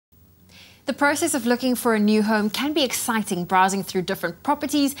The process of looking for a new home can be exciting, browsing through different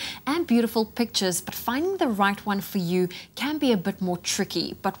properties and beautiful pictures, but finding the right one for you can be a bit more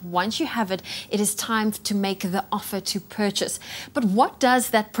tricky. But once you have it, it is time to make the offer to purchase. But what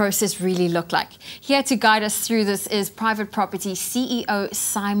does that process really look like? Here to guide us through this is Private Property CEO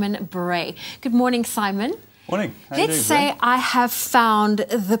Simon Bray. Good morning, Simon. Morning. Let's say I have found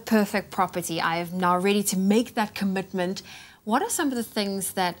the perfect property. I am now ready to make that commitment. What are some of the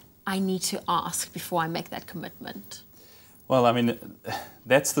things that I need to ask before I make that commitment? Well, I mean,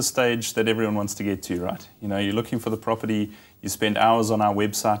 that's the stage that everyone wants to get to, right? You know, you're looking for the property, you spend hours on our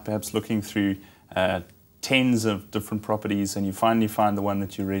website, perhaps looking through tens of different properties, and you finally find the one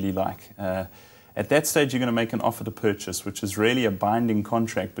that you really like. At that stage, you're going to make an offer to purchase, which is really a binding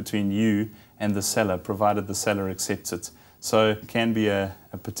contract between you and the seller, provided the seller accepts it. So it can be a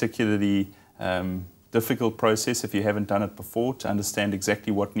particularly difficult process if you haven't done it before to understand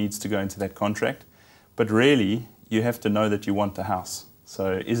exactly what needs to go into that contract. But really, you have to know that you want the house.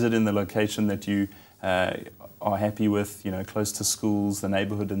 So is it in the location that you are happy with, you know, close to schools, the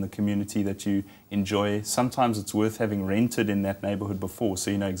neighbourhood and the community that you enjoy? Sometimes it's worth having rented in that neighbourhood before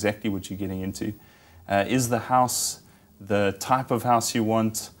so you know exactly what you're getting into. Is the house the type of house you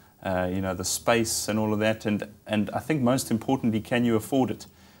want, you know, the space and all of that? And I think most importantly, can you afford it?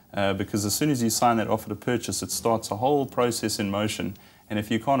 Because as soon as you sign that offer to purchase, it starts a whole process in motion. And if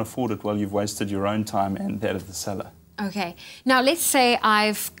you can't afford it, well, you've wasted your own time and that of the seller. Okay. Now, let's say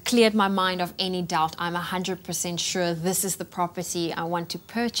I've cleared my mind of any doubt. I'm 100% sure this is the property I want to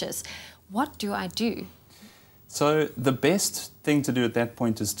purchase. What do I do? So the best thing to do at that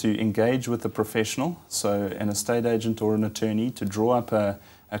point is to engage with a professional, so an estate agent or an attorney, to draw up a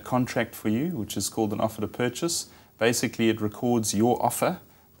contract for you, which is called an offer to purchase. Basically, it records your offer,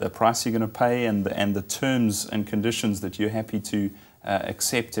 the price you're going to pay, and the terms and conditions that you're happy to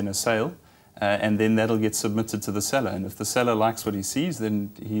accept in a sale. And then that'll get submitted to the seller. And if the seller likes what he sees,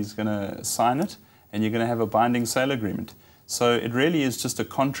 then he's going to sign it, and you're going to have a binding sale agreement. So it really is just a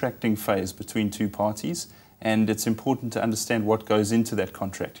contracting phase between two parties, and it's important to understand what goes into that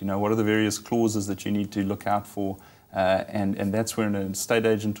contract. You know, what are the various clauses that you need to look out for, and that's where an estate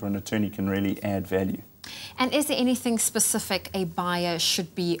agent or an attorney can really add value. And is there anything specific a buyer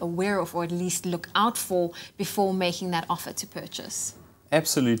should be aware of, or at least look out for, before making that offer to purchase?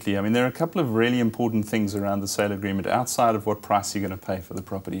 Absolutely. I mean, there are a couple of really important things around the sale agreement outside of what price you're going to pay for the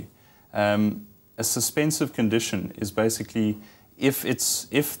property. A suspensive condition is basically if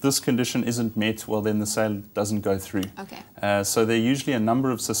this condition isn't met, well, then the sale doesn't go through. Okay. So there are usually a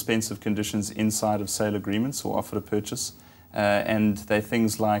number of suspensive conditions inside of sale agreements or offer to purchase, and they're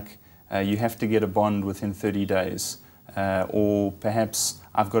things like you have to get a bond within 30 days, or perhaps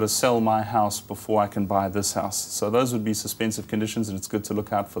I've got to sell my house before I can buy this house. So those would be suspensive conditions, and it's good to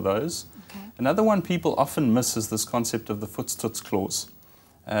look out for those. Okay. Another one people often miss is this concept of the voetstoots clause.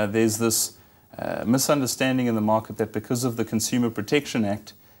 There's this misunderstanding in the market that because of the Consumer Protection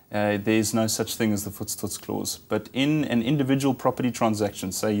Act, there's no such thing as the voetstoots clause. But in an individual property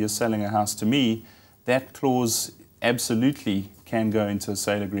transaction, say you're selling a house to me, that clause absolutely can go into a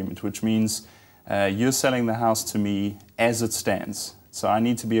sale agreement, which means you're selling the house to me as it stands. So I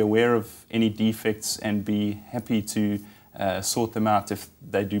need to be aware of any defects and be happy to sort them out if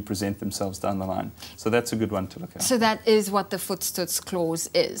they do present themselves down the line. So that's a good one to look at. So that is what the voetstoots clause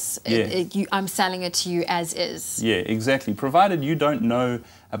is. Yeah. I'm selling it to you as is. Yeah, exactly. Provided you don't know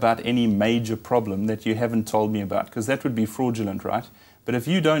about any major problem that you haven't told me about, because that would be fraudulent, right? But if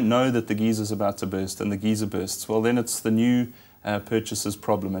you don't know that the geyser's about to burst and the geyser bursts, well, then it's the new purchaser's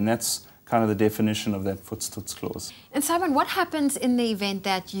problem, and that's kind of the definition of that voetstoots clause. And Simon, what happens in the event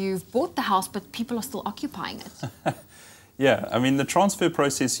that you've bought the house but people are still occupying it? Yeah, I mean, the transfer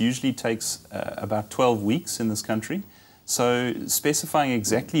process usually takes about 12 weeks in this country. So specifying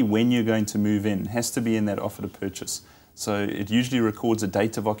exactly when you're going to move in has to be in that offer to purchase. So it usually records a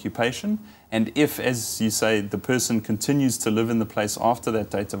date of occupation, and if, as you say, the person continues to live in the place after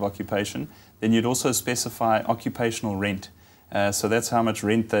that date of occupation, then you'd also specify occupational rent. So that's how much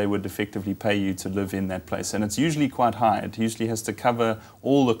rent they would effectively pay you to live in that place. And it's usually quite high. It usually has to cover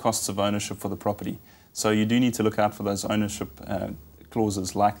all the costs of ownership for the property. So you do need to look out for those ownership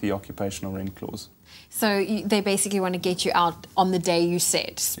clauses like the occupational rent clause. So they basically want to get you out on the day you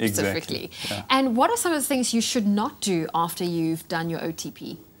said, specifically. Exactly. Yeah. And what are some of the things you should not do after you've done your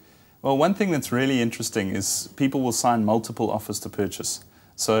OTP? Well, one thing that's really interesting is people will sign multiple offers to purchase.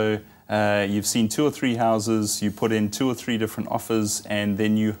 So you've seen 2 or 3 houses, you put in 2 or 3 different offers, and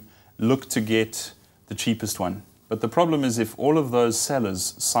then you look to get the cheapest one. But the problem is if all of those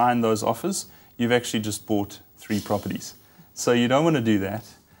sellers sign those offers, you've actually just bought 3 properties. So you don't want to do that.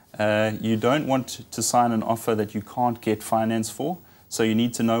 You don't want to sign an offer that you can't get finance for, so you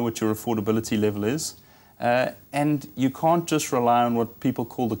need to know what your affordability level is. And you can't just rely on what people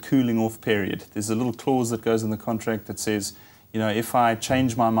call the cooling off period. There's a little clause that goes in the contract that says, you know, if I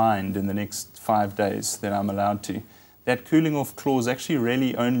change my mind in the next 5 days, then I'm allowed to. That cooling off clause actually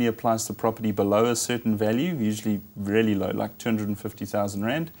really only applies to property below a certain value, usually really low, like 250,000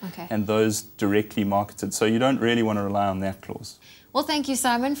 Rand, and those directly marketed. So you don't really want to rely on that clause. Well, thank you,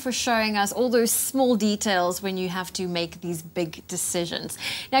 Simon, for showing us all those small details when you have to make these big decisions.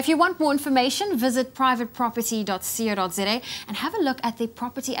 Now, if you want more information, visit privateproperty.co.za and have a look at the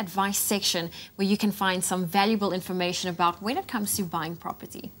property advice section where you can find some valuable information about when it comes to buying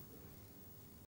property.